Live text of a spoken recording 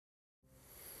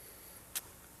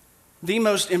The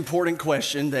most important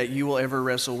question that you will ever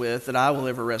wrestle with, that I will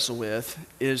ever wrestle with,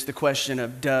 is the question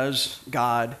of, does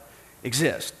God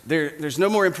exist? There's no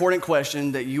more important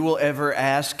question that you will ever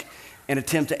ask and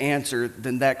attempt to answer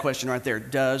than that question right there.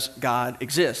 Does God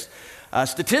exist?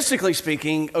 Statistically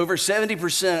speaking, over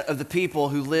 70% of the people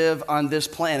who live on this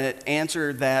planet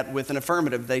answer that with an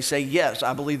affirmative. They say, yes,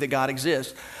 I believe that God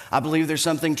exists. I believe there's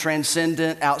something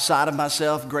transcendent outside of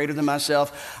myself, greater than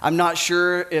myself. I'm not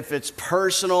sure if it's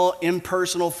personal,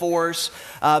 impersonal force,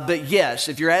 but yes,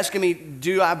 if you're asking me,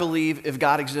 do I believe if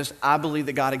God exists, I believe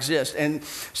that God exists. And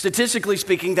statistically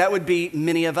speaking, that would be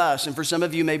many of us. And for some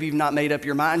of you, maybe you've not made up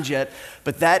your mind yet,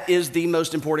 but that is the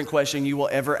most important question you will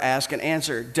ever ask and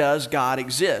answer. Does God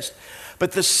exist?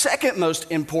 But the second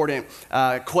most important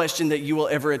question that you will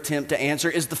ever attempt to answer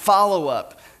is the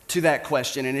follow-up to that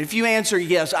question. And if you answer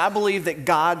yes, I believe that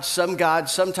God, some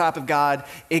type of God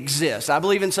exists. I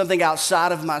believe in something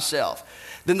outside of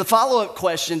myself. Then the follow-up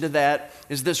question to that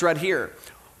is this right here.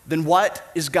 Then what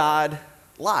is God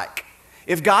like?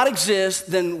 If God exists,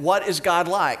 then what is God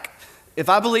like? If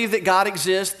I believe that God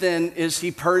exists, then is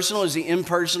he personal? Is he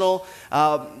impersonal?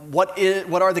 What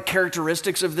are the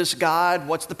characteristics of this God?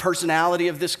 What's the personality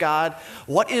of this God?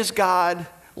 What is God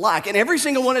like? And every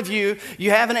single one of you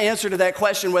have an answer to that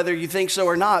question, whether you think so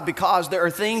or not, because there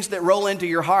are things that roll into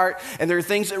your heart and there are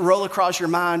things that roll across your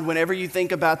mind whenever you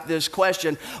think about this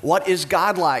question, what is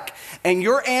God like? And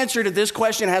your answer to this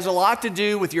question has a lot to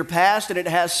do with your past, and it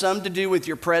has some to do with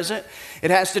your present.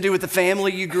 It has to do with the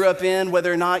family you grew up in,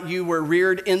 whether or not you were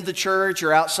reared in the church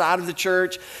or outside of the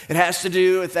church. It has to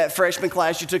do with that freshman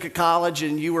class you took at college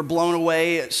and you were blown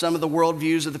away at some of the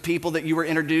worldviews of the people that you were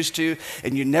introduced to,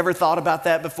 and you never thought about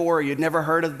that before, or you'd never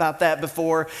heard about that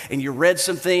before, and you read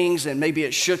some things and maybe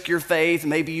it shook your faith,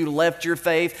 maybe you left your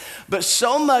faith. But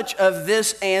so much of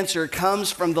this answer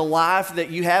comes from the life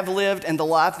that you have lived and the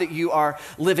life that you are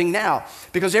living now.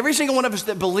 Because every single one of us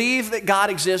that believe that God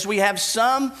exists, we have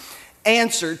some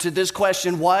answer to this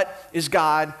question, what is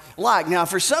God like? Now,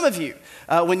 for some of you,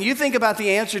 when you think about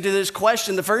the answer to this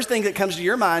question, the first thing that comes to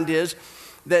your mind is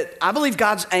that I believe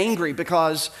God's angry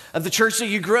because of the church that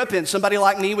you grew up in. Somebody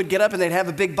like me would get up and they'd have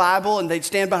a big Bible and they'd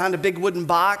stand behind a big wooden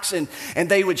box and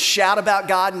they would shout about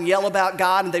God and yell about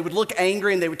God, and they would look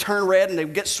angry and they would turn red and they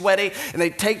would get sweaty and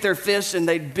they'd take their fists and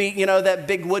they'd beat, that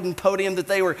big wooden podium that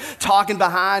they were talking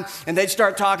behind, and they'd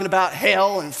start talking about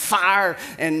hell and fire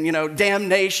and,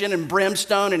 damnation and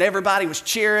brimstone, and everybody was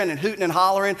cheering and hooting and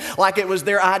hollering like it was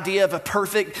their idea of a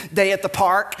perfect day at the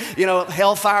park,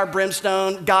 hellfire,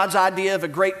 brimstone, God's idea of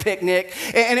a great picnic.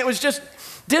 And it was just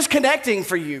disconnecting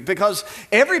for you because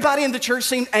everybody in the church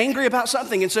seemed angry about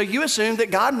something. And so you assume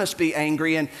that God must be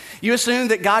angry, and you assume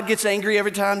that God gets angry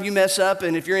every time you mess up.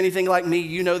 And if you're anything like me,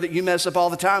 you know that you mess up all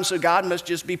the time. So God must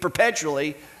just be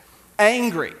perpetually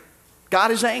angry.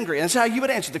 God is angry. And that's how you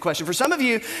would answer the question. For some of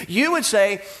you, you would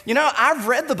say, I've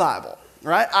read the Bible.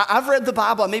 Right? I've read the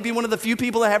Bible. I may be one of the few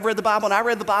people that have read the Bible, and I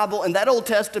read the Bible, and that Old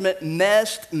Testament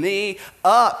messed me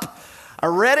up. I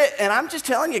read it, and I'm just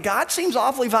telling you, God seems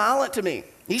awfully violent to me.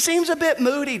 He seems a bit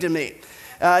moody to me.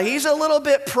 He's a little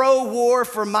bit pro-war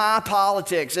for my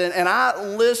politics. And I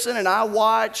listen and I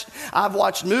watch. I've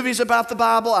watched movies about the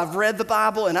Bible. I've read the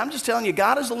Bible. And I'm just telling you,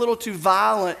 God is a little too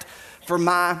violent for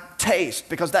my taste,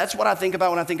 because that's what I think about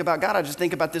when I think about God. I just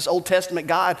think about this Old Testament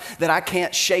God that I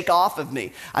can't shake off of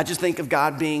me. I just think of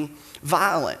God being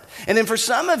violent. And then for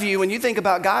some of you, when you think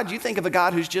about God, you think of a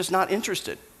God who's just not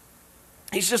interested.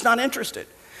 He's just not interested.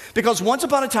 Because once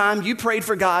upon a time, you prayed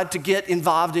for God to get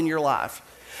involved in your life.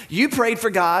 You prayed for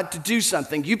God to do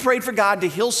something. You prayed for God to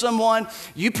heal someone.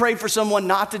 You prayed for someone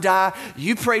not to die.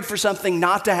 You prayed for something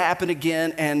not to happen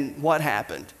again. And what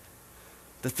happened?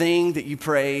 The thing that you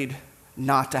prayed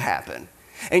not to happen.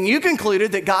 And you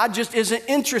concluded that God just isn't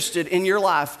interested in your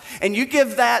life. And you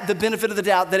give that the benefit of the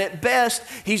doubt, that at best,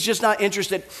 he's just not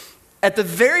interested. At the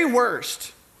very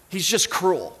worst, he's just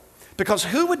cruel. Because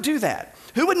who would do that?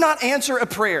 Who would not answer a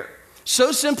prayer so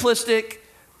simplistic,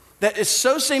 that is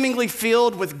so seemingly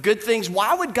filled with good things?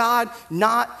 Why would God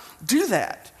not do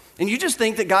that? And you just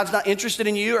think that God's not interested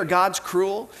in you, or God's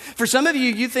cruel. For some of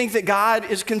you, you think that God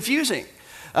is confusing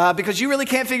because you really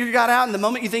can't figure God out. And the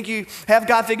moment you think you have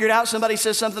God figured out, somebody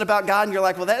says something about God and you're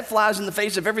like, well, that flies in the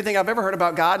face of everything I've ever heard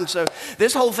about God. And so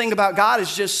this whole thing about God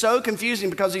is just so confusing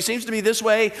because he seems to be this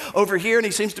way over here and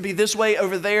he seems to be this way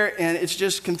over there, and it's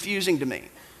just confusing to me.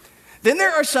 Then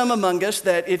there are some among us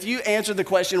that if you answer the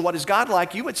question, what is God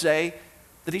like, you would say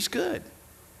that he's good.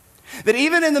 That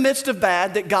even in the midst of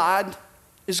bad, that God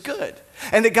is good.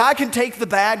 And that God can take the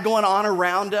bad going on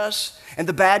around us and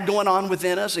the bad going on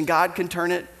within us, and God can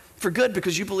turn it for good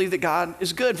because you believe that God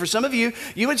is good. For some of you,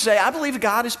 you would say, I believe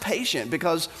God is patient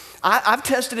because I've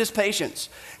tested his patience.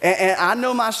 And I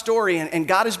know my story, and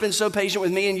God has been so patient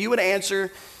with me. And you would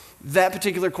answer that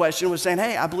particular question with saying,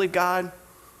 hey, I believe God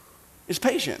is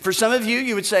patient. For some of you,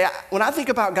 you would say, when I think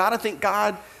about God, I think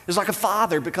God is like a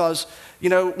father because, you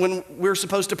know, when we're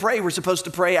supposed to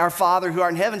pray our Father who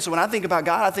art in heaven. So when I think about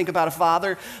God, I think about a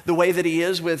father the way that he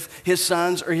is with his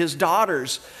sons or his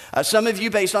daughters. Some of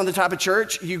you, based on the type of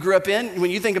church you grew up in,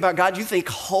 when you think about God, you think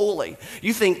holy,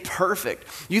 you think perfect,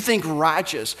 you think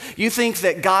righteous, you think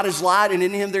that God is light and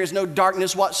in him there is no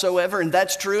darkness whatsoever, and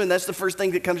that's true, and that's the first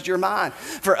thing that comes to your mind.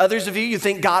 For others of you, you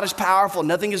think God is powerful,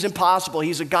 nothing is impossible,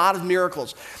 he's a God of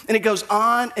miracles. And it goes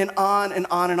on and on and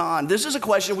on and on. This is a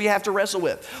question we have to wrestle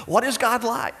with. What is God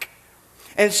like?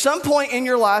 And at some point in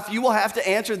your life, you will have to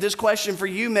answer this question for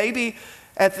you, maybe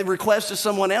at the request of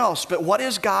someone else, but what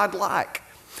is God like?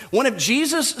 One of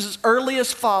Jesus'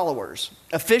 earliest followers,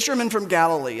 a fisherman from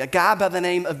Galilee, a guy by the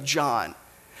name of John.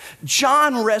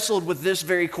 John wrestled with this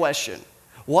very question.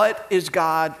 What is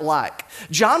God like?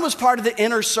 John was part of the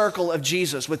inner circle of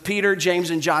Jesus with Peter, James,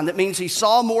 and John. That means he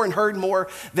saw more and heard more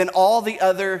than all the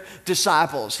other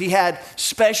disciples. He had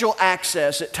special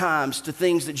access at times to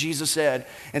things that Jesus said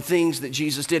and things that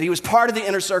Jesus did. He was part of the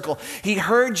inner circle. He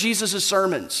heard Jesus'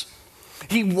 sermons.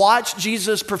 He watched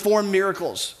Jesus perform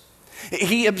miracles.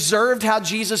 He observed how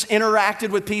Jesus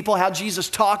interacted with people, how Jesus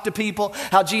talked to people,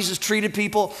 how Jesus treated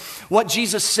people, what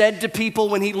Jesus said to people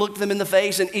when he looked them in the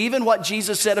face, and even what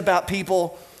Jesus said about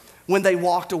people when they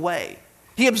walked away.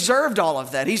 He observed all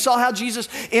of that. He saw how Jesus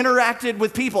interacted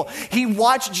with people. He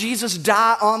watched Jesus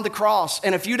die on the cross,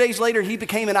 and a few days later, he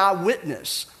became an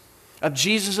eyewitness of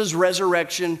Jesus'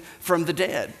 resurrection from the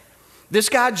dead. This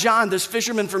guy, John, this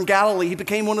fisherman from Galilee, he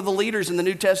became one of the leaders in the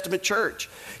New Testament church.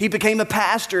 He became a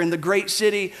pastor in the great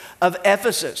city of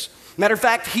Ephesus. Matter of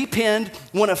fact, he penned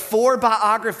one of 4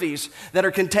 biographies that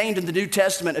are contained in the New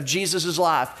Testament of Jesus'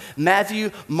 life.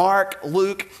 Matthew, Mark,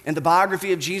 Luke, and the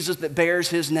biography of Jesus that bears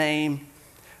his name,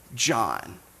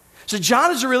 John. So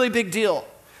John is a really big deal,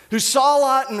 who saw a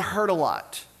lot and heard a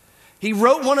lot. He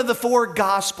wrote one of the 4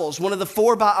 Gospels, one of the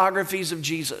 4 biographies of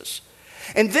Jesus.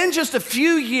 And then just a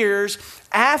few years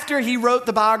after he wrote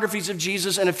the biographies of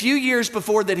Jesus, and a few years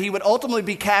before that, he would ultimately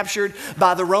be captured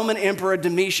by the Roman Emperor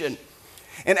Domitian.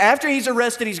 And after he's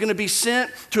arrested, he's going to be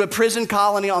sent to a prison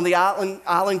colony on the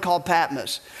island called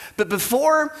Patmos. But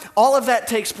before all of that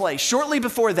takes place, shortly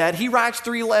before that, he writes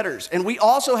 3 letters. And we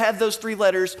also have those 3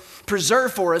 letters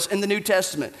preserved for us in the New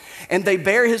Testament. And they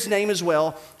bear his name as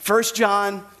well: 1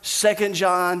 John, 2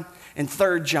 John, and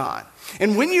 3 John.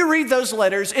 And when you read those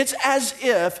letters, it's as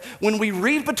if when we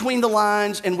read between the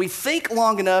lines and we think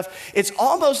long enough, it's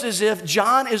almost as if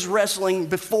John is wrestling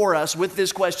before us with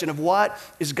this question of what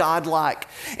is God like?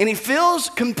 And he feels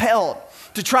compelled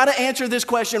to try to answer this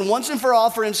question once and for all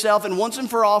for himself and once and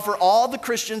for all for all the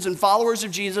Christians and followers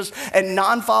of Jesus and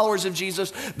non-followers of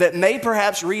Jesus that may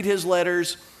perhaps read his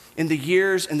letters in the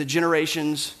years and the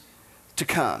generations to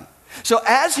come. So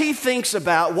as he thinks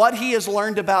about what he has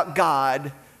learned about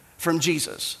God from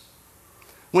Jesus,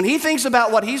 when he thinks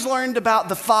about what he's learned about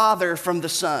the Father from the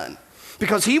Son,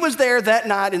 because he was there that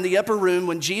night in the upper room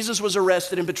when Jesus was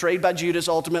arrested and betrayed by Judas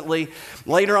ultimately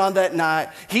later on that night,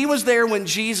 he was there when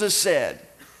Jesus said,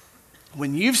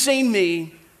 "When you've seen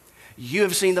me, you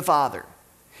have seen the Father."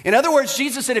 In other words,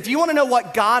 Jesus said, if you want to know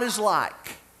what God is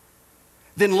like,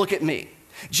 then look at me.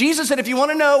 Jesus said, if you want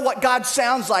to know what God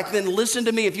sounds like, then listen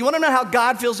to me. If you want to know how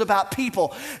God feels about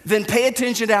people, then pay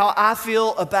attention to how I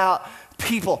feel about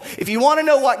people. If you want to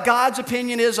know what God's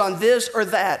opinion is on this or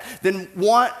that, then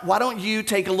why don't you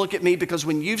take a look at me? Because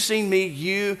when you've seen me,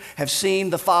 you have seen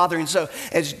the Father. And so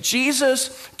as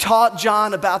Jesus taught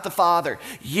John about the Father,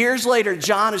 years later,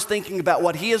 John is thinking about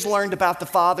what he has learned about the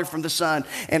Father from the Son.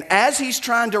 And as he's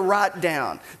trying to write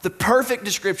down the perfect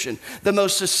description, the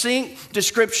most succinct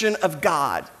description of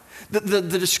God, the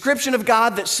description of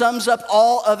God that sums up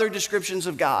all other descriptions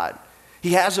of God,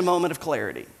 he has a moment of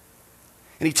clarity.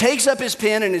 And he takes up his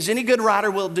pen, and as any good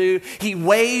writer will do, he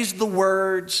weighs the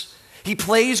words, he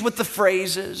plays with the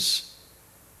phrases,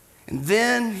 and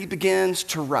then he begins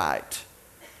to write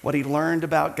what he learned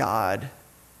about God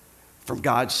from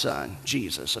God's Son,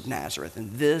 Jesus of Nazareth.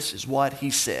 And this is what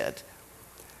he said: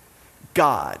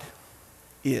 God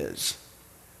is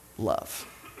love.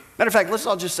 Matter of fact, let's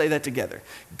all just say that together.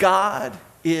 God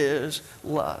is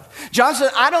love. John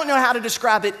said, I don't know how to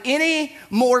describe it any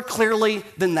more clearly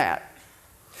than that.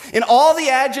 In all the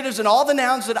adjectives and all the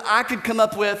nouns that I could come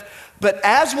up with, but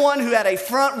as one who had a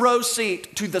front row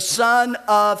seat to the Son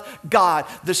of God,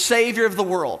 the Savior of the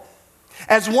world,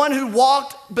 as one who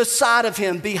walked beside of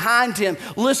him, behind him,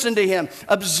 listened to him,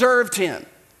 observed him,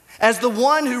 as the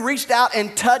one who reached out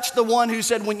and touched the one who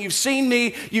said, when you've seen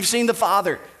me, you've seen the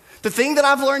Father. The thing that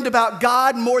I've learned about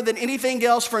God more than anything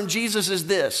else from Jesus is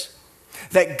this,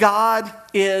 that God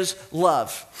is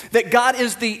love, that God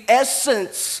is the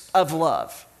essence of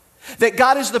love, that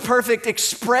God is the perfect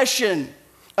expression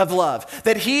of love,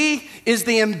 that he is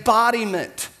the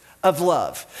embodiment of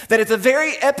love, that at the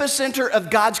very epicenter of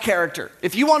God's character,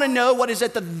 if you want to know what is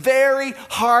at the very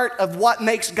heart of what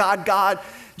makes God God,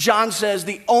 John says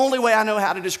the only way I know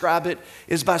how to describe it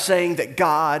is by saying that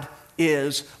God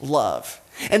is love.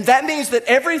 And that means that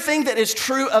everything that is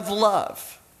true of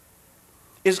love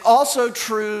is also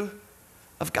true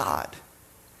of God.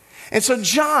 And so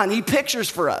John, he pictures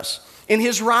for us in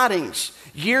his writings,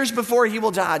 years before he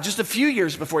will die, just a few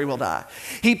years before he will die,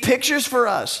 he pictures for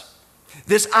us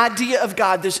this idea of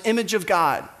God, this image of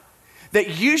God,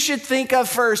 that you should think of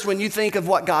first when you think of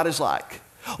what God is like.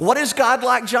 What is God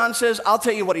like, John says? I'll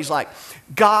tell you what he's like.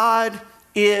 God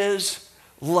is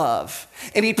love.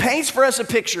 And he paints for us a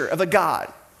picture of a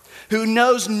God who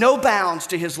knows no bounds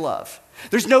to his love.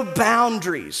 There's no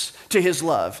boundaries to his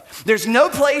love. There's no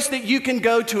place that you can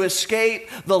go to escape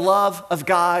the love of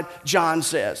God, John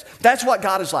says. That's what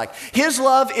God is like. His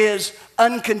love is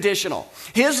unconditional.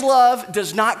 His love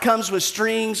does not come with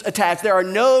strings attached. There are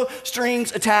no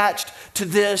strings attached to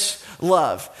this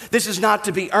love. This is not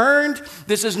to be earned.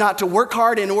 This is not to work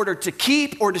hard in order to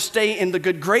keep or to stay in the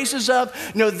good graces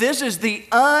of. No, this is the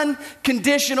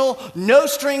unconditional, no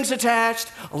strings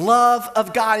attached love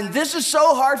of God. And this is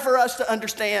so hard for us to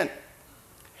understand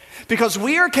because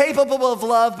we are capable of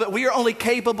love, but we are only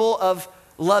capable of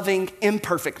loving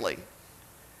imperfectly.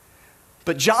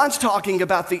 But John's talking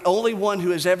about the only one who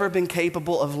has ever been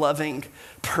capable of loving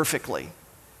perfectly.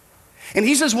 And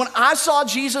he says, when I saw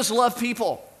Jesus love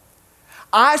people,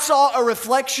 I saw a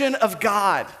reflection of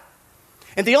God.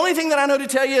 And the only thing that I know to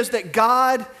tell you is that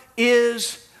God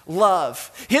is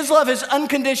love. His love is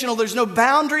unconditional. There's no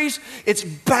boundaries. It's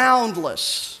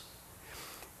boundless.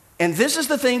 And this is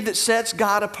the thing that sets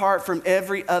God apart from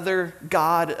every other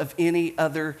god of any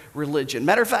other religion.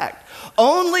 Matter of fact,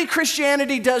 only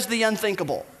Christianity does the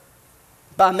unthinkable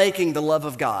by making the love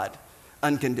of God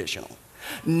unconditional.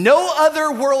 No other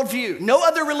worldview, no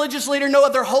other religious leader, no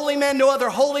other holy man, no other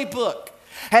holy book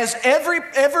has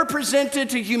ever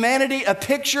presented to humanity a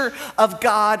picture of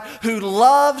God who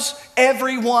loves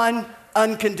everyone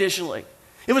unconditionally.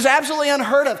 It was absolutely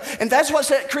unheard of. And that's what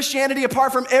set Christianity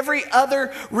apart from every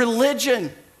other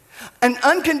religion. An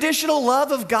unconditional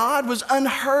love of God was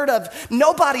unheard of.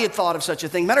 Nobody had thought of such a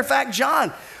thing. Matter of fact,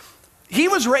 John, he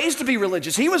was raised to be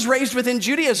religious. He was raised within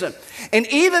Judaism. And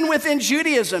even within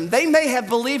Judaism, they may have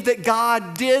believed that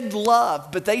God did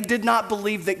love, but they did not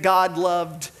believe that God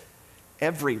loved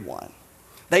everyone.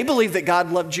 They believed that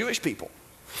God loved Jewish people,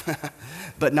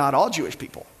 but not all Jewish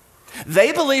people.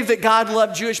 They believed that God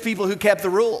loved Jewish people who kept the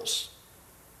rules.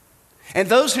 And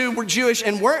those who were Jewish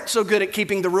and weren't so good at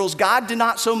keeping the rules, God did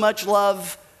not so much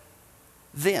love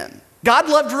them. God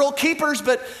loved rule keepers,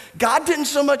 but God didn't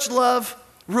so much love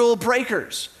rule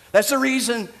breakers. That's the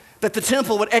reason that the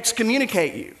temple would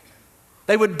excommunicate you.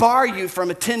 They would bar you from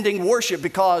attending worship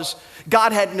because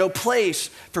God had no place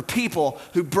for people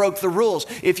who broke the rules.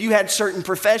 If you had certain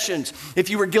professions, if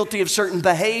you were guilty of certain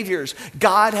behaviors,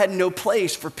 God had no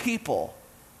place for people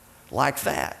like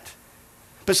that.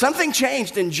 But something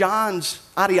changed in John's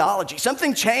ideology.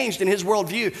 Something changed in his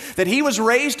worldview, that he was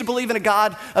raised to believe in a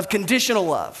God of conditional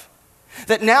love.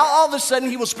 That now all of a sudden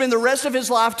he will spend the rest of his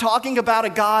life talking about a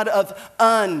God of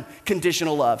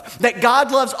unconditional love. That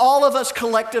God loves all of us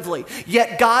collectively,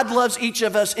 yet God loves each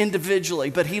of us individually,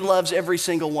 but he loves every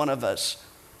single one of us,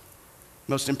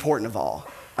 most important of all,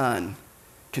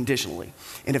 unconditionally.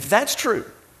 And if that's true,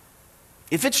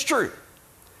 if it's true,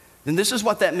 then this is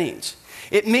what that means.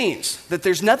 It means that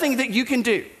there's nothing that you can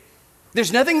do.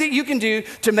 There's nothing that you can do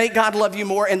to make God love you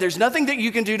more, and there's nothing that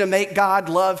you can do to make God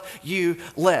love you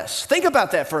less. Think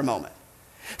about that for a moment.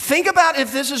 Think about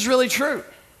if this is really true.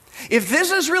 If this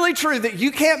is really true, that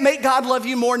you can't make God love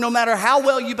you more no matter how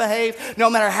well you behave, no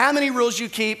matter how many rules you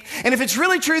keep, and if it's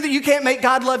really true that you can't make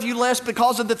God love you less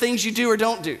because of the things you do or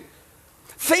don't do,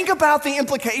 think about the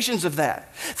implications of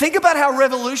that. Think about how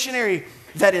revolutionary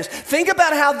that is. Think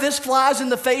about how this flies in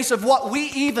the face of what we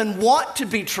even want to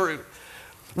be true.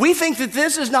 We think that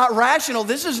this is not rational,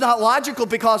 this is not logical,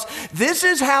 because this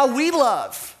is how we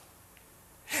love.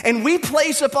 And we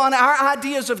place upon our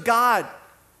ideas of God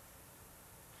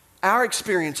our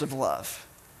experience of love.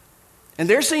 And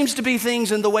there seems to be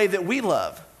things in the way that we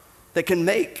love that can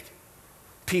make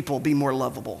people be more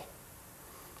lovable.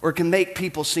 or it can make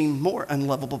people seem more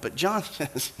unlovable. But John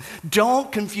says,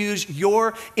 don't confuse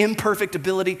your imperfect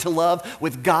ability to love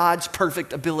with God's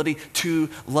perfect ability to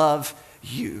love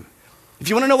you. If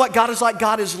you want to know what God is like,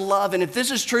 God is love. And if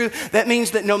this is true, that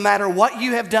means that no matter what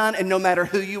you have done and no matter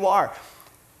who you are,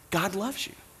 God loves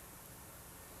you.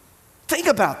 Think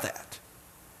about that.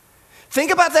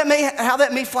 Think about that, how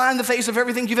that may fly in the face of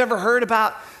everything you've ever heard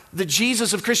about the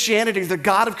Jesus of Christianity, the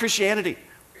God of Christianity.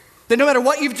 That no matter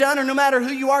what you've done or no matter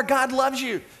who you are, God loves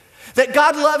you. That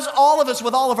God loves all of us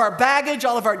with all of our baggage,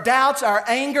 all of our doubts, our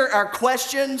anger, our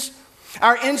questions,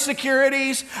 our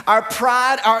insecurities, our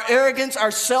pride, our arrogance,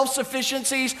 our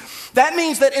self-sufficiencies. That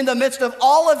means that in the midst of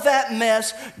all of that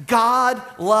mess, God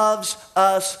loves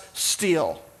us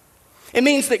still. It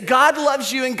means that God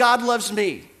loves you and God loves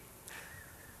me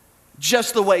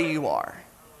just the way you are.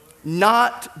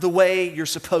 Not the way you're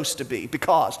supposed to be,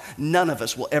 because none of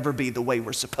us will ever be the way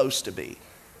we're supposed to be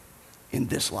in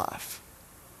this life.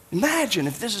 Imagine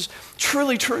if this is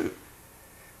truly true,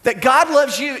 that God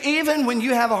loves you even when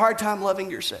you have a hard time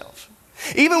loving yourself.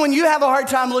 Even when you have a hard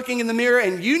time looking in the mirror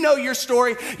and you know your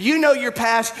story, you know your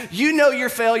past, you know your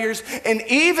failures, and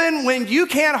even when you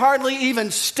can't hardly even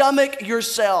stomach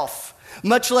yourself,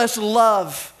 much less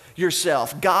love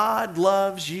yourself, God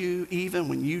loves you even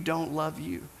when you don't love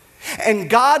you. And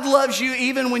God loves you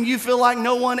even when you feel like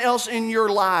no one else in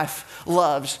your life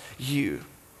loves you.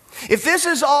 If this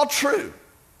is all true,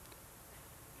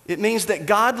 it means that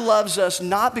God loves us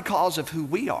not because of who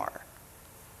we are,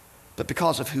 but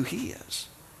because of who He is.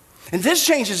 And this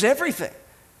changes everything.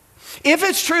 If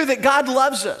it's true that God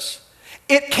loves us,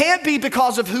 it can't be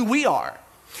because of who we are.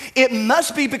 It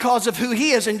must be because of who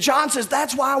He is. And John says,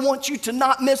 that's why I want you to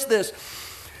not miss this.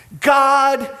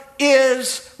 God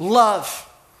is love.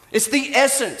 It's the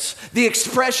essence, the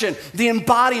expression, the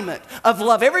embodiment of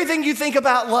love. Everything you think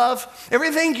about love,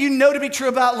 everything you know to be true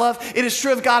about love, it is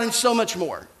true of God and so much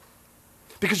more.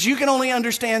 Because you can only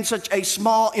understand such a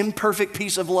small, imperfect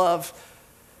piece of love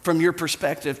from your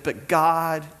perspective, but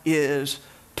God is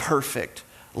perfect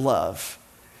love.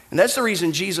 And that's the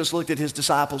reason Jesus looked at His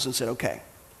disciples and said, okay,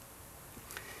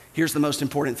 here's the most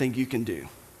important thing you can do.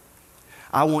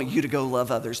 I want you to go love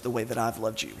others the way that I've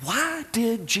loved you. Why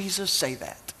did Jesus say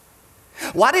that?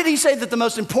 Why did He say that the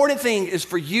most important thing is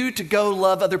for you to go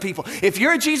love other people? If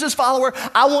you're a Jesus follower,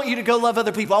 I want you to go love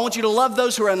other people. I want you to love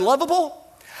those who are unlovable.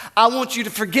 I want you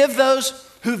to forgive those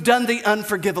who've done the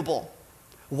unforgivable.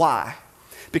 Why?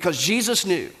 Because Jesus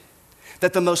knew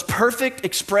that the most perfect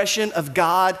expression of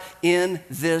God in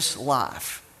this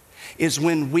life is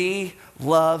when we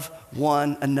love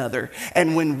one another.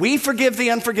 And when we forgive the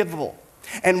unforgivable,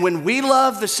 and when we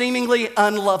love the seemingly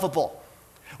unlovable,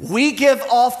 we give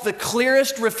off the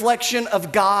clearest reflection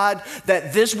of God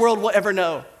that this world will ever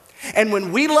know. And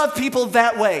when we love people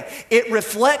that way, it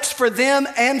reflects for them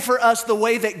and for us the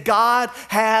way that God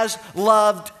has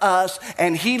loved us,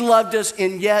 and He loved us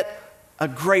in yet a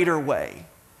greater way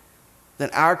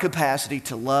than our capacity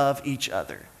to love each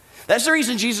other. That's the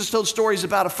reason Jesus told stories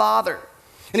about a father.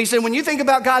 And He said, when you think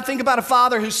about God, think about a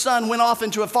father whose son went off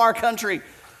into a far country.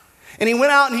 And he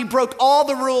went out and he broke all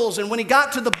the rules. And when he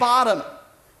got to the bottom,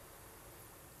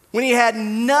 when he had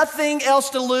nothing else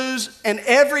to lose and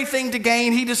everything to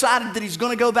gain, he decided that he's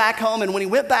going to go back home. And when he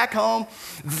went back home,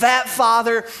 that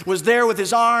father was there with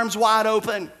his arms wide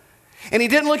open. And he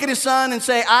didn't look at his son and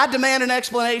say, I demand an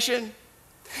explanation.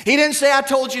 He didn't say, I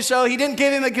told you so. He didn't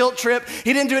give him a guilt trip.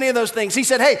 He didn't do any of those things. He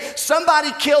said, hey,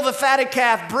 somebody kill the fatted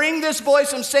calf. Bring this boy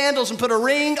some sandals and put a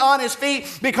ring on his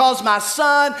feet because my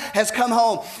son has come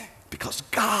home. Because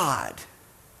God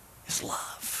is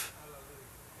love.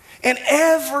 And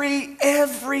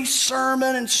every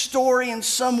sermon and story in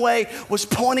some way was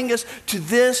pointing us to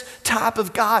this type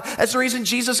of God. That's the reason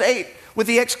Jesus ate with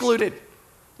the excluded,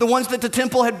 the ones that the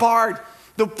temple had barred,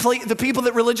 the people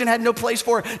that religion had no place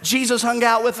for. Jesus hung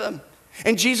out with them.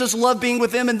 And Jesus loved being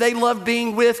with them, and they loved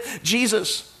being with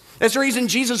Jesus. That's the reason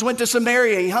Jesus went to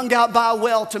Samaria. He hung out by a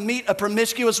well to meet a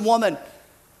promiscuous woman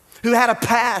who had a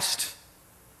past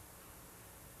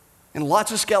and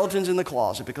lots of skeletons in the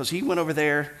closet, because he went over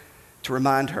there to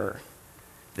remind her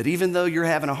that even though you're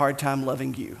having a hard time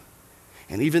loving you,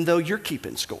 and even though you're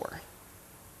keeping score,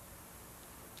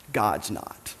 God's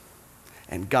not.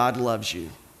 And God loves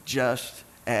you just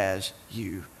as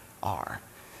you are.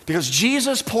 Because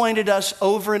Jesus pointed us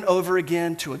over and over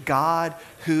again to a God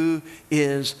who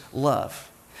is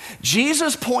love.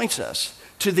 Jesus points us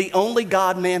to the only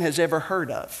God man has ever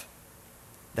heard of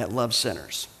that loves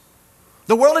sinners.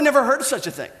 The world had never heard of such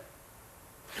a thing.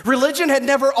 Religion had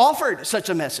never offered such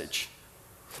a message.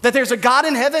 That there's a God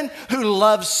in heaven who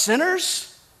loves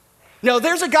sinners. No,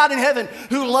 there's a God in heaven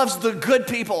who loves the good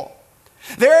people.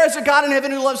 There is a God in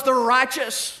heaven who loves the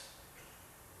righteous.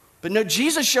 But no,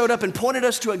 Jesus showed up and pointed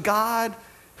us to a God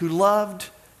who loved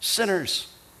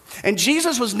sinners. And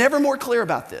Jesus was never more clear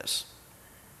about this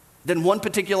than one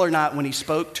particular night when he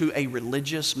spoke to a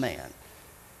religious man.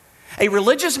 A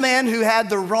religious man who had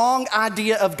the wrong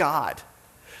idea of God.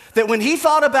 That when he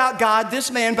thought about God,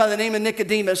 this man by the name of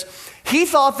Nicodemus, he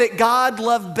thought that God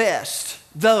loved best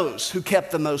those who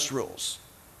kept the most rules.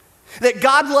 That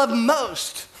God loved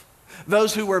most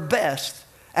those who were best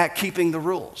at keeping the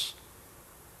rules.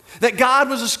 That God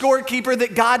was a scorekeeper,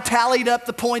 that God tallied up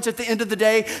the points at the end of the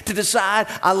day to decide,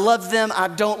 I love them, I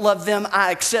don't love them,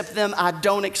 I accept them, I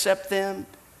don't accept them.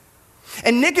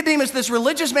 And Nicodemus, this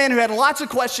religious man who had lots of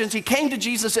questions, he came to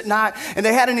Jesus at night and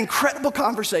they had an incredible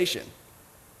conversation.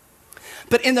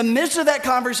 But in the midst of that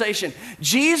conversation,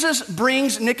 Jesus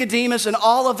brings Nicodemus and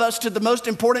all of us to the most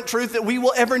important truth that we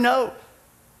will ever know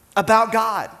about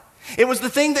God. It was the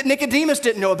thing that Nicodemus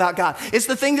didn't know about God. It's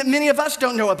the thing that many of us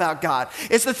don't know about God.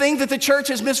 It's the thing that the church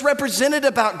has misrepresented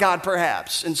about God,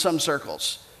 perhaps, in some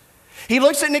circles. He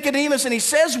looks at Nicodemus and he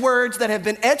says words that have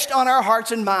been etched on our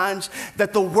hearts and minds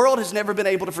that the world has never been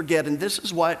able to forget. And this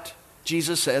is what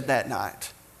Jesus said that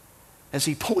night as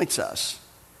he points us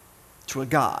to a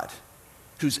God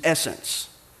whose essence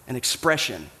and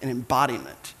expression and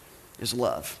embodiment is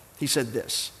love. He said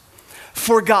this,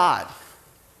 For God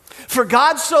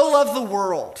so loved the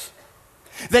world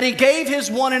that he gave his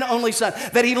one and only Son,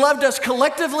 that he loved us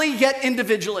collectively yet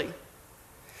individually.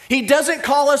 He doesn't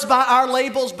call us by our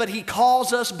labels, but he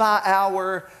calls us by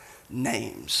our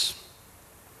names.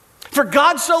 For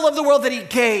God so loved the world that he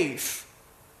gave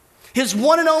his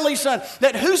one and only Son,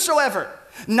 that whosoever,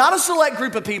 not a select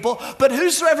group of people, but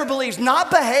whosoever believes, not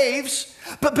behaves,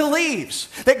 but believes,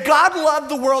 that God loved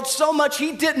the world so much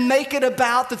he didn't make it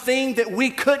about the thing that we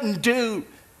couldn't do.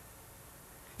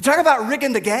 Talk about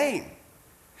rigging the game.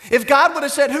 If God would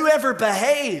have said, whoever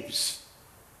behaves,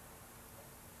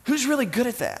 who's really good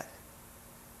at that?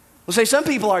 We'll say some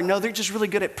people are, no, they're just really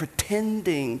good at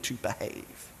pretending to behave.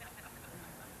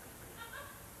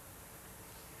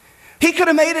 He could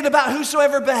have made it about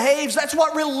whosoever behaves. That's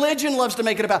what religion loves to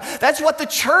make it about. That's what the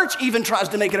church even tries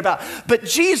to make it about. But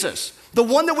Jesus, the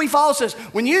one that we follow, says,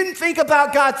 when you think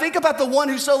about God, think about the one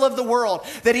who so loved the world,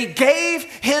 that he gave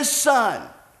his Son,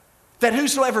 that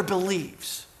whosoever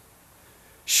believes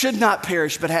should not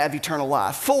perish but have eternal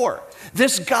life. For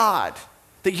this God,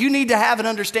 that you need to have an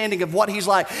understanding of what he's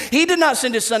like. He did not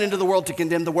send his Son into the world to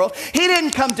condemn the world. He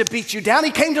didn't come to beat you down.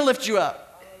 He came to lift you up.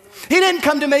 He didn't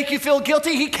come to make you feel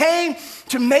guilty. He came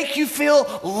to make you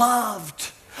feel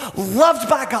loved. Loved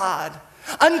by God.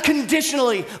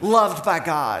 Unconditionally loved by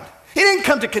God. He didn't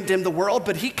come to condemn the world,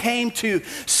 but he came to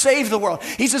save the world.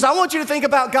 He says, I want you to think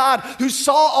about God who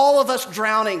saw all of us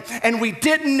drowning and we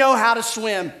didn't know how to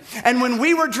swim. And when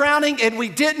we were drowning and we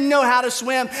didn't know how to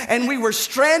swim and we were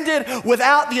stranded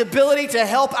without the ability to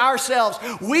help ourselves,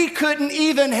 we couldn't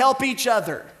even help each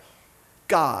other.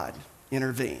 God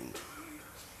intervened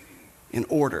in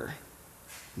order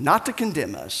not to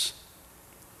condemn us,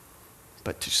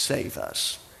 but to save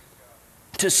us.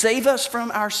 To save us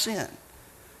from our sin.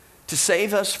 To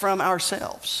save us from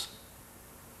ourselves.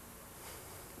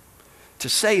 To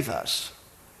save us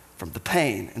from the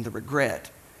pain and the regret,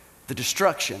 the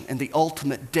destruction and the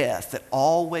ultimate death that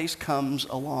always comes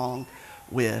along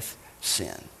with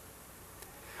sin.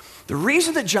 The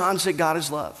reason that John said God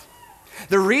is love,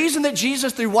 the reason that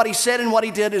Jesus, through what he said and what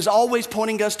he did, is always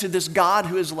pointing us to this God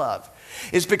who is love,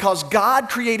 is because God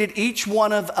created each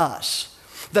one of us.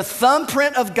 The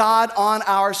thumbprint of God on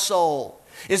our soul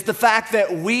is the fact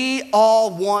that we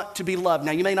all want to be loved.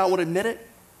 Now, you may not want to admit it.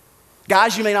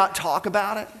 Guys, you may not talk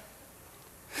about it.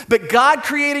 But God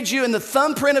created you, and the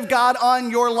thumbprint of God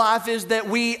on your life is that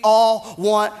we all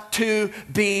want to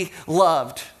be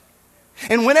loved.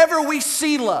 And whenever we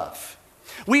see love,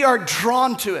 we are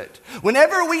drawn to it.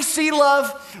 Whenever we see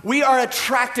love, we are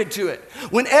attracted to it.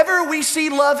 Whenever we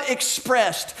see love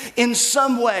expressed in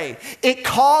some way, it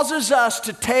causes us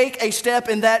to take a step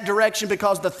in that direction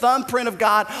because the thumbprint of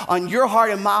God on your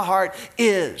heart and my heart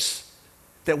is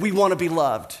that we want to be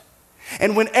loved.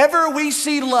 And whenever we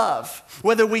see love,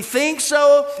 whether we think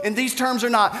so in these terms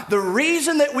or not, the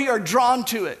reason that we are drawn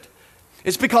to it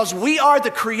is because we are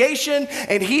the creation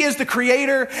and he is the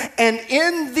creator, and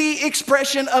in the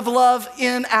expression of love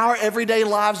in our everyday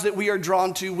lives that we are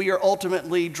drawn to, we are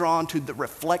ultimately drawn to the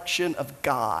reflection of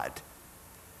God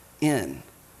in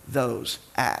those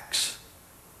acts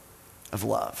of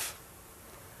love.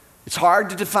 It's hard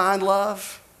to define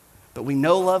love, but we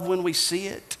know love when we see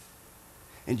it.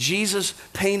 And Jesus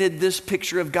painted this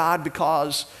picture of God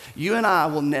because you and I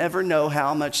will never know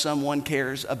how much someone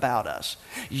cares about us.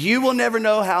 You will never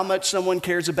know how much someone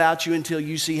cares about you until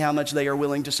you see how much they are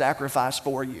willing to sacrifice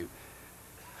for you.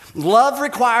 Love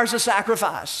requires a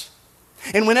sacrifice.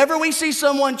 And whenever we see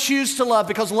someone choose to love,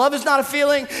 because love is not a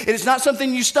feeling, it is not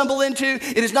something you stumble into,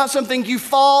 it is not something you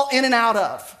fall in and out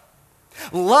of.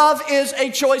 Love is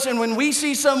a choice, and when we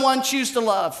see someone choose to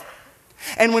love,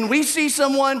 and when we see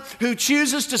someone who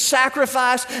chooses to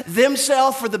sacrifice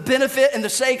themselves for the benefit and the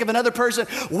sake of another person,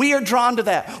 we are drawn to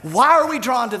that. Why are we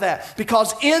drawn to that?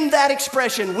 Because in that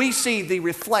expression, we see the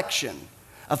reflection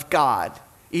of God,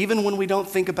 even when we don't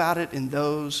think about it in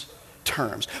those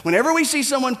terms. Whenever we see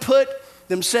someone put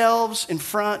themselves in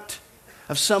front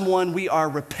of someone, we are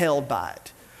repelled by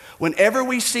it. Whenever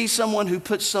we see someone who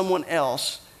puts someone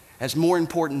else as more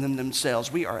important than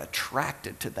themselves, we are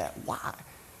attracted to that. Why?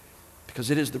 Because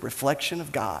it is the reflection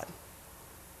of God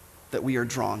that we are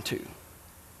drawn to.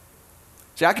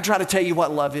 See, I could try to tell you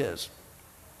what love is.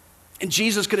 And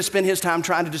Jesus could have spent his time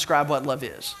trying to describe what love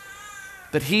is.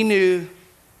 But he knew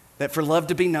that for love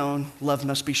to be known, love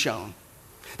must be shown.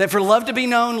 That for love to be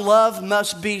known, love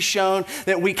must be shown.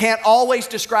 That we can't always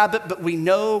describe it, but we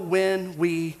know when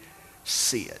we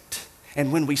see it.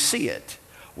 And when we see it,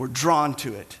 we're drawn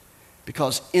to it.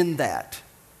 Because in that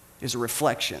is a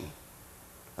reflection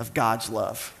of God's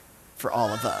love for all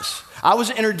of us. I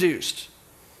was introduced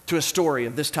to a story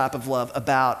of this type of love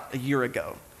about a year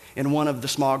ago in one of the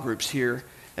small groups here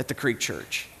at the Creek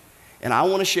Church. And I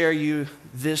want to share with you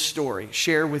this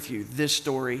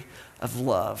story of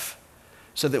love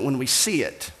so that when we see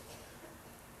it,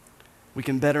 we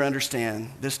can better understand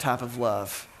this type of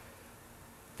love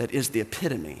that is the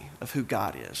epitome of who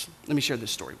God is. Let me share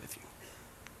this story with you.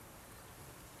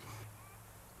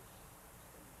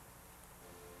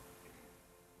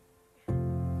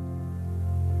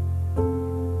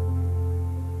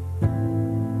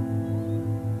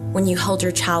 When you hold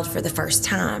your child for the first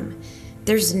time,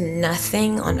 there's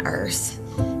nothing on earth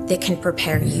that can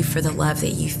prepare you for the love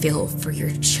that you feel for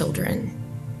your children.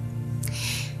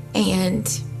 And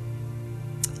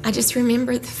I just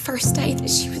remember the first day that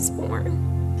she was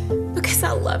born because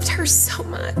I loved her so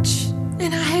much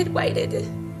and I had waited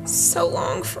so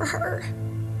long for her.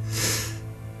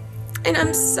 And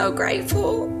I'm so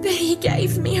grateful that he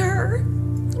gave me her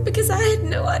because I had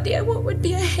no idea what would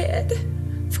be ahead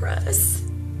for us.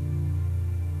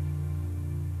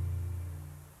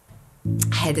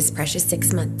 I had this precious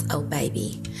 6-month-old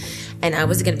baby, and I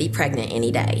was going to be pregnant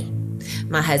any day.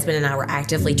 My husband and I were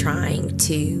actively trying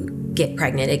to get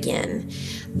pregnant again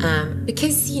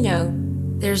because,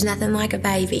 there's nothing like a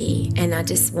baby, and I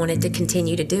just wanted to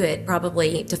continue to do it,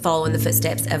 probably to follow in the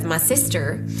footsteps of my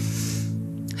sister,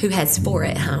 who has 4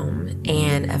 at home,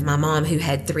 and of my mom, who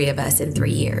had 3 of us in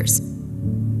 3 years.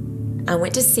 I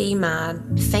went to see my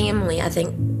family, I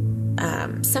think,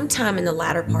 sometime in the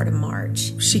latter part of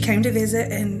March. She came to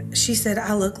visit and she said,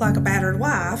 I look like a battered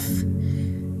wife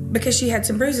because she had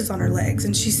some bruises on her legs.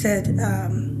 And she said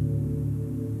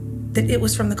that it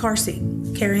was from the car seat,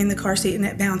 carrying the car seat and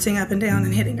it bouncing up and down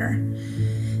and hitting her.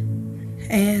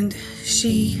 And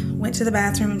she went to the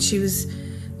bathroom and she was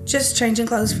just changing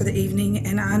clothes for the evening.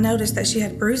 And I noticed that she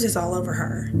had bruises all over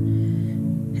her.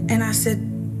 And I said,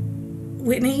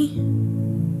 Whitney,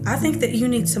 I think that you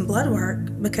need some blood work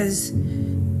because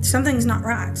something's not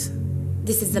right.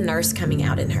 This is the nurse coming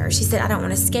out in her. She said, I don't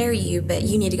want to scare you, but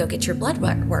you need to go get your blood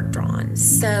work drawn.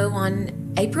 So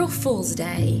on April Fool's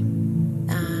Day,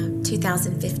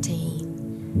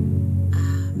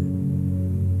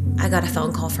 2015, I got a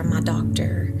phone call from my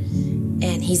doctor,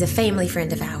 and he's a family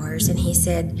friend of ours, and he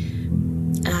said,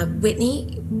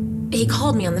 Whitney, he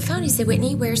called me on the phone. He said,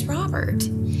 Whitney, where's Robert?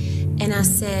 And I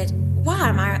said, why?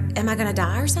 Am I going to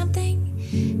die or something?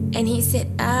 And he said,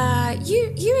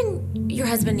 you and your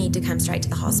husband need to come straight to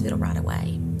the hospital right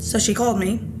away. So she called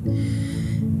me,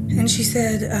 and she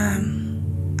said,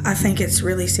 I think it's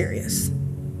really serious.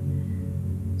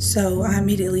 So I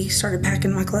immediately started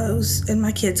packing my clothes and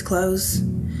my kids' clothes,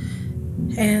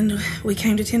 and we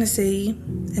came to Tennessee.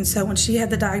 And so when she had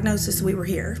the diagnosis, we were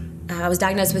here. I was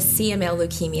diagnosed with CML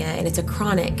leukemia, and it's a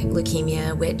chronic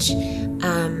leukemia, which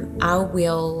I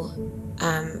will,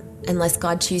 unless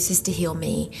God chooses to heal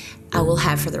me, I will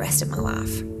have for the rest of my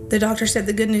life. The doctor said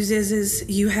the good news is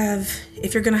you have,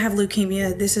 if you're going to have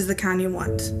leukemia, this is the kind you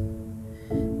want.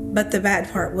 But the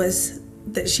bad part was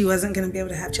that she wasn't going to be able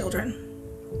to have children.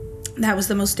 That was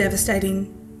the most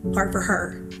devastating part for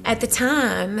her. At the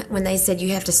time, when they said you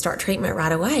have to start treatment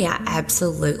right away, I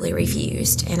absolutely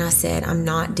refused. And I said, I'm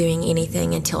not doing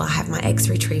anything until I have my eggs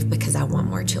retrieved because I want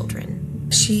more children.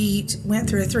 She went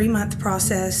through a 3-month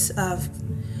process of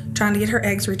trying to get her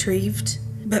eggs retrieved,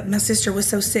 but my sister was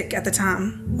so sick at the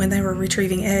time when they were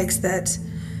retrieving eggs that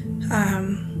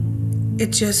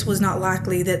it just was not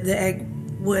likely that the egg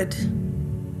would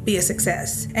be a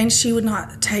success. And she would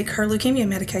not take her leukemia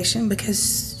medication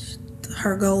because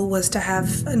her goal was to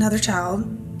have another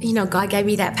child. You know, God gave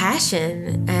me that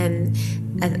passion and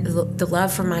the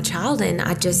love for my child, and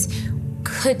I just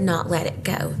could not let it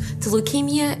go. The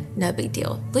leukemia, no big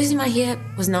deal. Losing my hip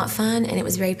was not fun, and it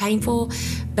was very painful,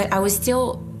 but I was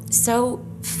still so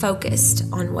focused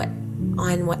on what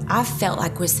I felt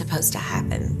like was supposed to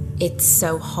happen. It's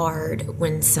so hard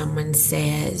when someone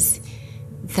says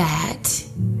that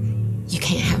you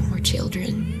can't have more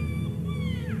children.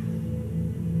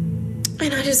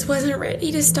 And I just wasn't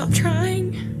ready to stop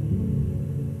trying.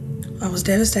 I was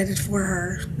devastated for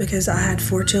her because I had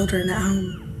 4 children at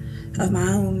home of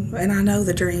my own, and I know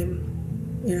the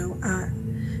dream. You know,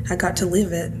 I got to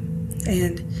live it,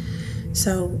 and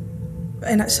so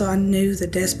I knew the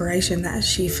desperation that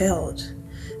she felt,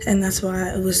 and that's why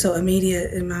it was so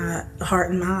immediate in my heart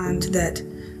and mind that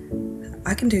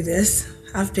I can do this.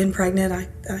 I've been pregnant.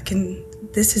 I can.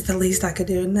 This is the least I could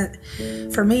do, and that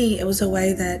for me it was a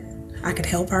way that I could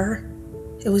help her.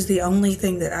 It was the only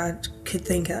thing that I could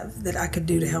think of that I could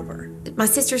do to help her. My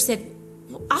sister said,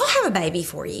 I'll have a baby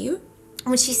for you.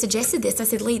 When she suggested this, I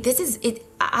said, Lee, this is it.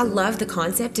 I love the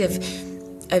concept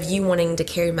of you wanting to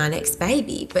carry my next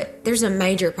baby, but there's a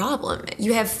major problem.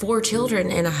 You have 4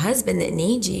 children and a husband that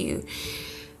needs you,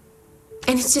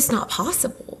 and it's just not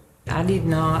possible. I did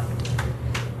not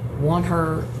want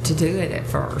her to do it at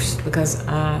first because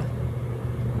I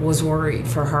was worried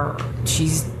for her.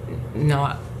 She's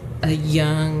not a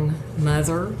young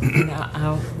mother, and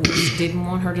I didn't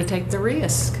want her to take the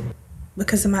risk.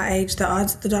 Because of my age,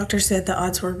 the doctor said the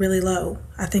odds were really low.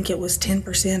 I think it was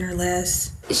 10% or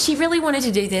less. She really wanted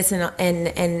to do this,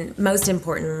 and most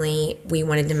importantly, we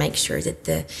wanted to make sure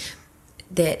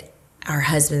that our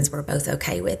husbands were both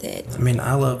okay with it. I mean,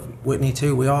 I love Whitney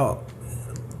too. We all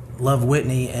love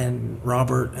Whitney and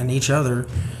Robert and each other,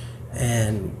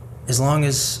 and as long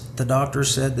as the doctor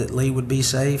said that Lee would be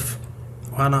safe,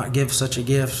 why not give such a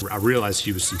gift? I realized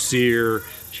she was sincere.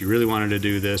 She really wanted to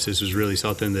do this. This was really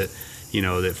something that, you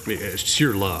know, that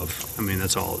sheer love. I mean,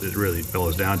 that's all it really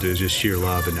boils down to, is just sheer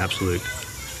love and absolute,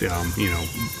 you know,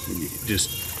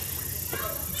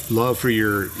 just love for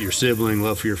your sibling,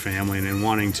 love for your family, and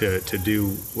wanting to do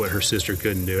what her sister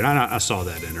couldn't do. And I saw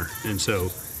that in her. And so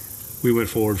we went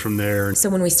forward from there. So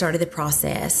when we started the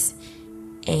process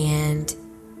and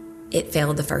it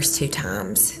failed the first 2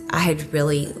 times, I had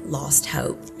really lost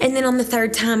hope. And then on the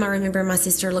 3rd time, I remember my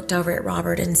sister looked over at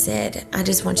Robert and said, I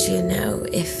just want you to know,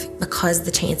 because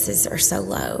the chances are so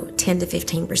low, 10 to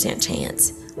 15%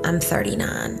 chance, I'm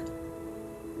 39.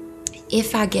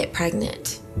 If I get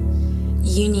pregnant,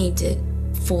 you need to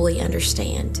fully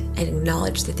understand and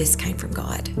acknowledge that this came from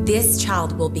God. This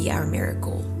child will be our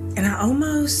miracle. And I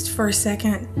almost, for a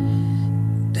second,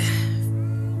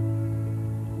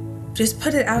 just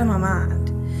put it out of my mind.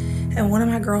 And one of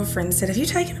my girlfriends said, have you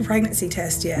taken a pregnancy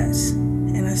test yet?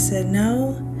 And I said,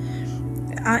 no,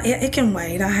 it can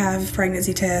wait. I have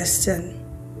pregnancy tests. And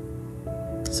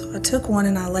so I took one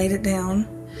and I laid it down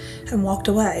and walked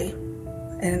away.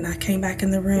 And I came back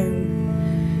in the room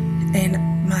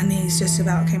and my knees just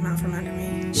about came out from under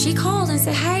me. She called and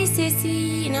said, hey,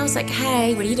 sissy. And I was like,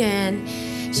 hey, what are you doing?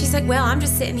 She's like, well, I'm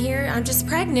just sitting here. I'm just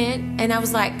pregnant. And I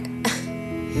was like,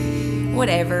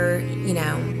 whatever, you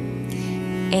know.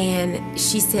 And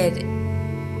she said,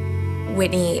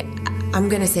 Whitney, I'm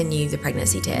going to send you the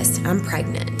pregnancy test. I'm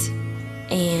pregnant.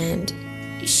 And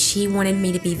she wanted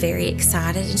me to be very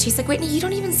excited. And she's like, Whitney, you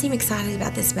don't even seem excited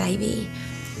about this baby.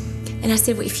 And I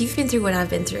said, well, if you've been through what I've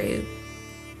been through,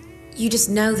 you just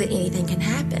know that anything can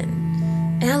happen.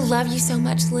 And I love you so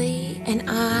much, Lee. And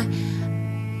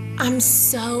I'm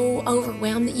so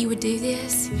overwhelmed that you would do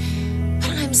this.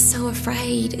 I'm so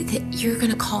afraid that you're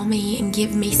going to call me and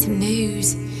give me some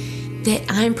news that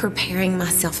I'm preparing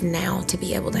myself now to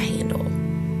be able to handle.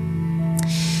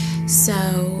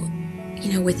 So,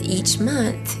 you know, with each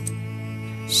month,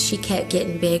 she kept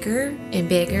getting bigger and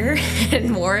bigger and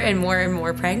more and more and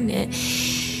more pregnant.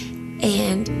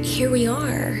 And here we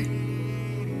are.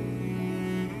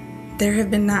 There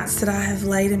have been nights that I have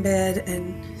laid in bed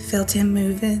and felt him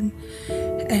moving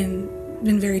and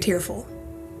been very tearful.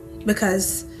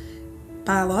 Because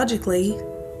biologically,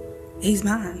 he's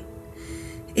mine.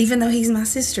 Even though he's my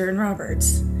sister and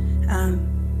Robert's,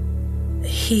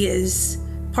 he is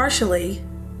partially,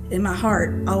 in my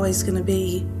heart, always going to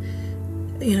be,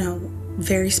 you know,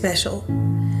 very special.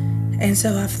 And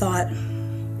so I've thought,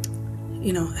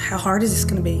 how hard is this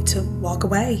going to be to walk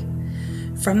away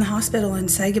from the hospital and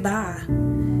say goodbye?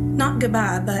 Not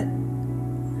goodbye, but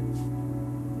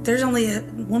there's only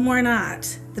one more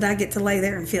night that I get to lay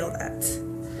there and feel that.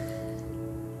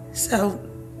 So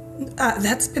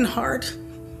that's been hard.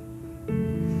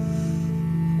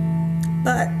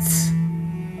 But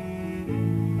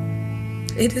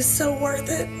it is so worth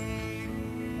it.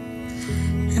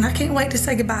 And I can't wait to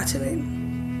say goodbye to him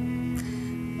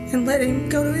and let him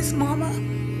go to his mama.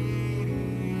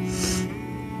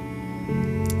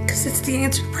 Because it's the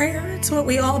answered prayer. It's what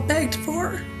we all begged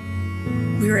for.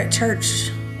 We were at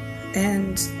church,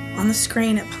 and on the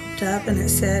screen it popped up and it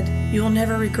said, "You will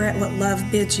never regret what love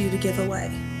bids you to give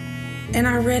away." And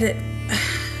I read it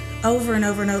over and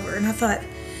over and over, and I thought,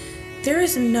 there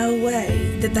is no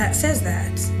way that says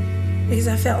that, because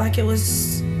I felt like it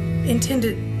was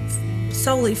intended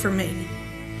solely for me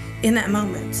in that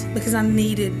moment, because I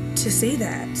needed to see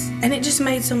that. And it just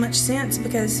made so much sense,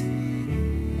 because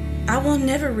I will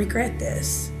never regret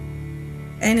this.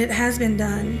 And it has been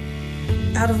done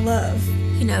out of love.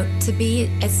 To be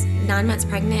as 9 months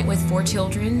pregnant with 4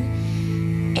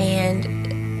 children, and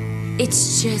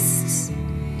it's just,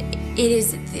 it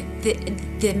is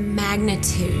the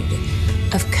magnitude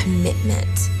of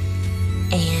commitment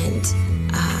and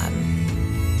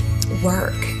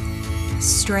work,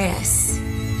 stress,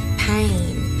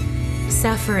 pain,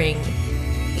 suffering,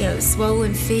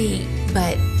 swollen feet,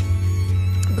 but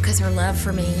because her love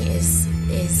for me is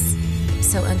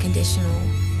so unconditional,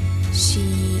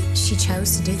 she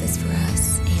chose to do this for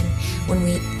us. And when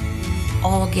we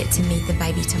all get to meet the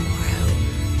baby tomorrow,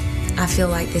 I feel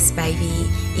like this baby,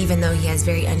 even though he has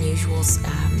very unusual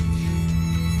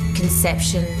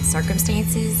conception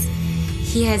circumstances,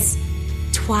 he has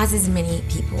twice as many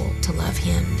people to love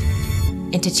him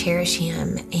and to cherish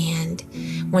him. And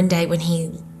one day when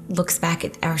he looks back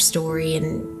at our story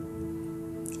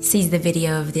and sees the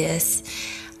video of this,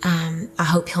 I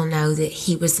hope he'll know that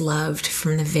he was loved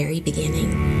from the very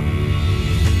beginning.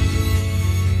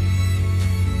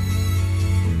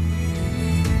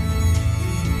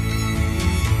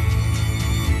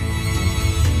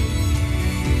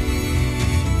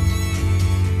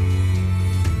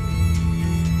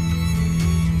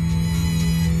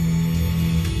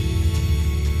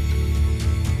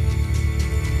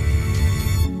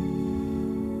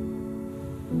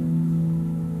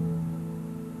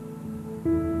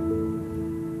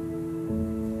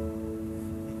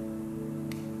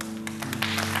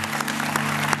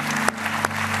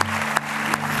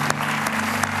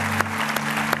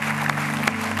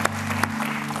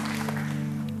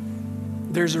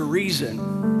 There's a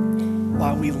reason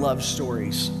why we love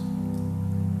stories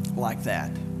like that.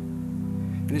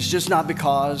 And it's just not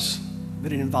because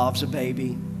that it involves a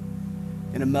baby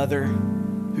and a mother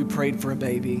who prayed for a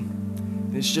baby.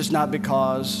 And it's just not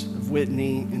because of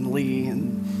Whitney and Lee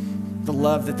and the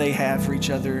love that they have for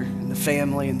each other and the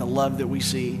family and the love that we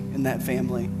see in that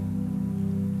family.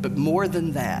 But more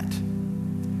than that,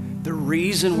 the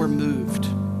reason we're moved,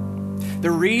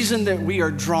 the reason that we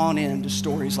are drawn into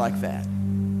stories like that,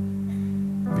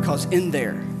 because in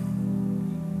there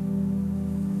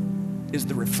is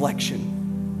the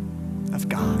reflection of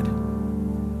God.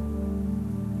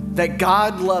 That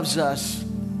God loves us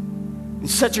in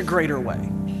such a greater way.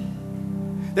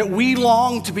 That we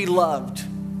long to be loved.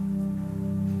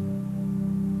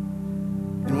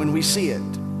 And when we see it,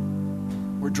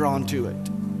 we're drawn to it.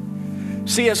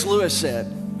 C.S. Lewis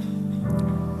said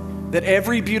that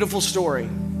every beautiful story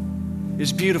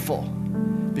is beautiful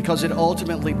because it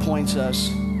ultimately points us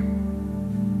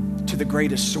to the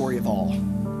greatest story of all.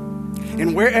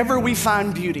 And wherever we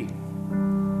find beauty,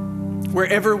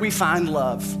 wherever we find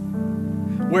love,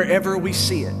 wherever we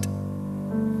see it,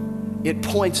 it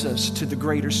points us to the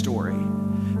greater story,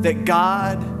 that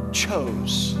God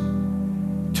chose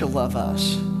to love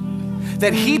us,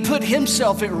 that He put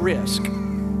Himself at risk.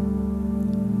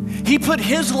 He put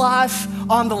His life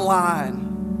on the line,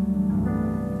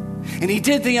 and He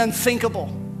did the unthinkable,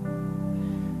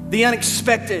 the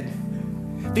unexpected,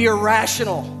 the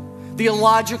irrational, the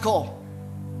illogical.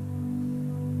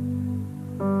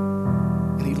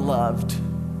 And He loved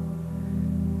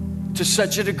to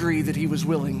such a degree that He was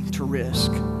willing to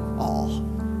risk all.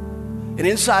 And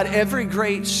inside every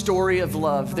great story of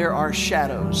love, there are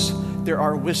shadows, there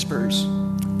are whispers,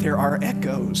 there are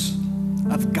echoes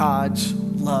of God's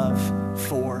love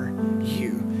for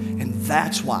you. And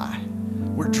that's why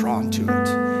we're drawn to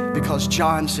it, because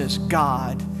John says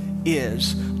God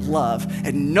is love.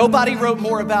 And nobody wrote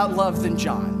more about love than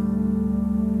John,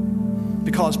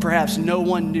 because perhaps no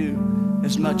one knew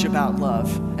as much about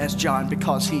love as John,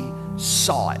 because he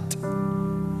saw it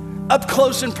up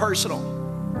close and personal.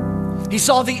 He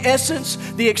saw the essence,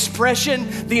 the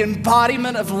expression, the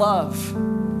embodiment of love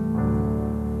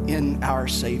in our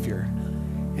Savior.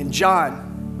 And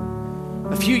John,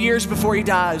 a few years before he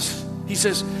dies, he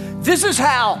says, this is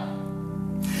how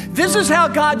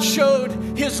God showed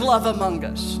his love among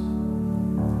us.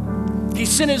 He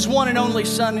sent his one and only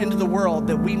Son into the world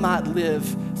that we might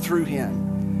live through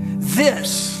him.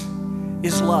 This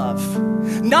is love.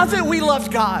 Not that we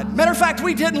loved God. Matter of fact,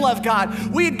 we didn't love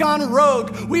God. We had gone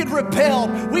rogue. We had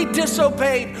rebelled. We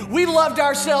disobeyed. We loved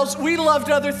ourselves. We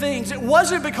loved other things. It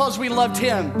wasn't because we loved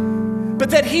him, but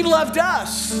that he loved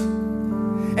us.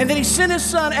 And that he sent his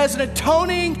Son as an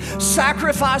atoning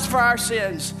sacrifice for our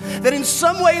sins. That in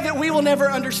some way that we will never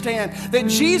understand, that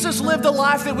Jesus lived a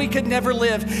life that we could never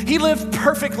live. He lived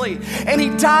perfectly, and he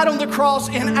died on the cross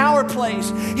in our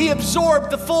place. He absorbed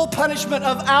the full punishment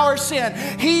of our sin.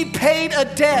 He paid a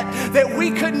debt that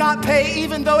we could not pay,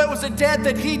 even though it was a debt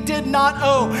that he did not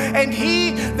owe. And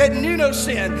he that knew no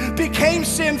sin became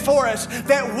sin for us,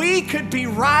 that we could be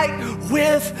right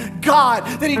with God.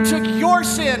 That he took your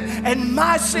sin and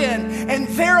my sin, and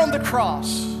there on the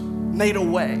cross made a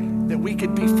way that we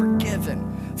could be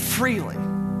forgiven freely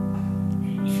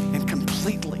and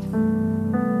completely.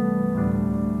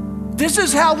 This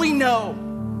is how we know,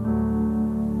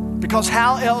 because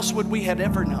how else would we have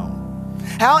ever known?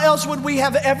 How else would we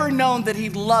have ever known that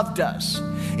he loved us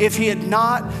if he had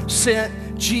not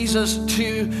sent Jesus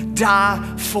to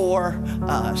die for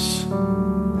us?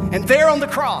 And there on the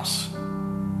cross,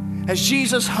 as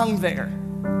Jesus hung there,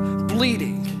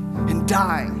 bleeding and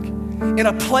dying in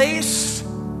a place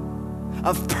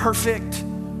of perfect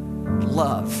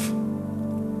love,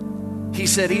 he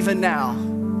said, even now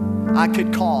I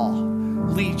could call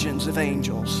legions of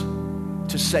angels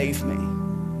to save me.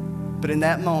 But in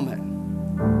that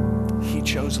moment, he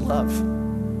chose love.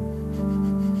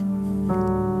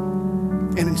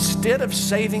 And instead of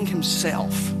saving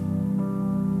himself,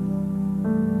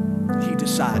 he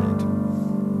decided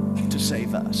to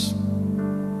save us.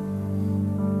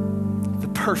 The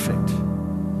perfect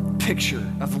picture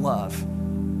of love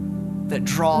that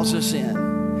draws us in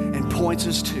and points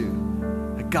us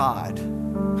to a God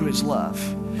who is love.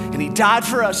 And he died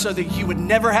for us so that you would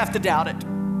never have to doubt it,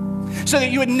 so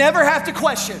that you would never have to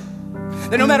question,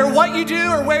 that no matter what you do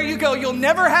or where you go, you'll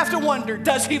never have to wonder,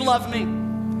 does he love me?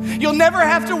 You'll never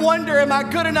have to wonder, am I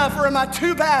good enough or am I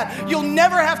too bad? You'll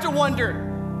never have to wonder,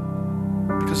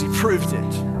 because he proved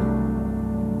it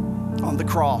on the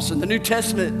cross. And the New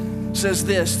Testament says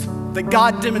this, that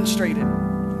God demonstrated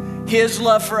his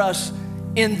love for us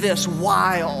in this: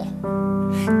 while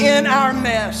in our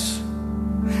mess,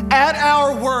 at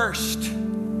our worst, he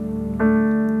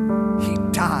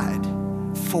died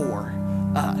for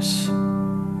us.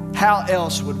 How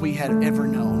else would we have ever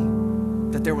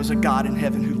known that there was a God in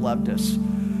heaven who loved us?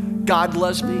 God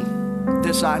loves me,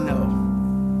 this I know,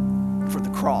 for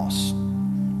the cross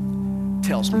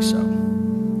tells me so.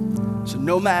 So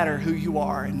no matter who you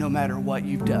are and no matter what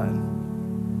you've done,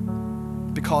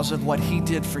 because of what he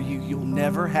did for you, you'll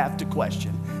never have to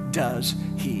question, does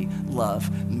he love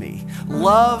me?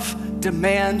 Love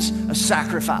demands a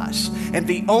sacrifice. And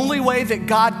the only way that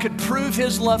God could prove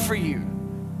his love for you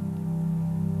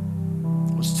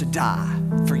was to die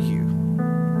for you.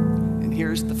 And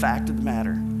here's the fact of the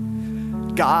matter.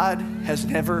 God has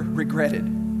never regretted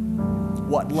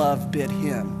what love bid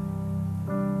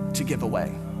him to give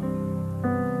away.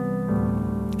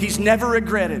 He's never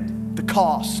regretted the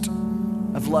cost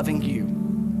of loving you.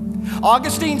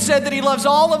 Augustine said that he loves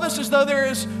all of us as though there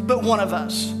is but one of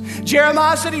us.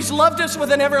 Jeremiah said he's loved us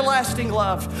with an everlasting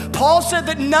love. Paul said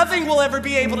that nothing will ever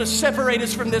be able to separate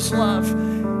us from this love.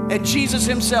 And Jesus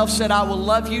himself said, I will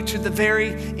love you to the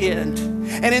very end.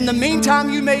 And in the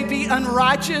meantime, you may be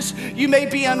unrighteous, you may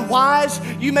be unwise,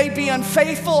 you may be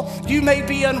unfaithful, you may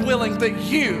be unwilling, but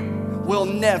you will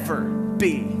never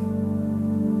be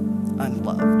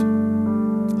unloved.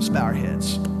 Let's bow our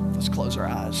heads. Let's close our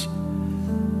eyes.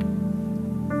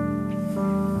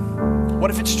 What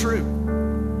if it's true?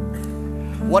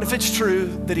 What if it's true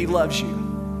that he loves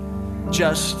you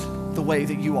just the way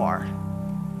that you are?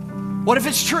 What if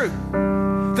it's true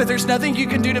that there's nothing you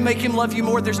can do to make him love you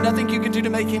more? There's nothing you can do to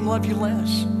make him love you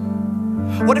less?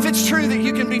 What if it's true that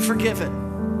you can be forgiven?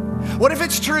 What if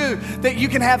it's true that you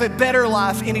can have a better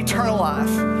life in eternal life?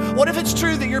 What if it's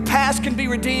true that your past can be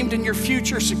redeemed and your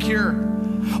future secure?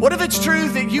 What if it's true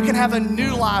that you can have a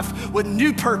new life with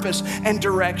new purpose and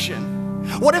direction?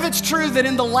 What if it's true that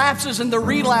in the lapses and the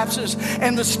relapses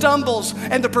and the stumbles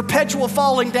and the perpetual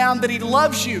falling down that he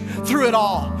loves you through it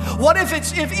all? What if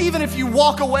even if you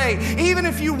walk away, even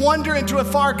if you wander into a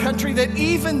far country, that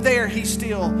even there he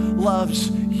still loves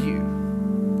you?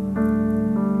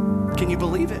 Can you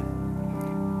believe it?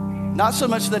 Not so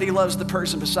much that he loves the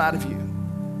person beside of you,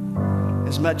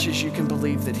 as much as you can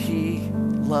believe that he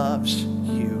loves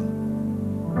you.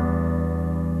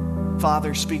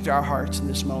 Father, speak to our hearts in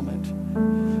this moment.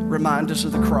 Remind us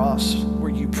of the cross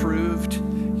where you proved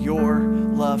your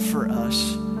love for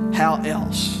us. How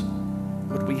else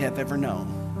would we have ever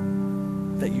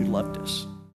known that you loved us?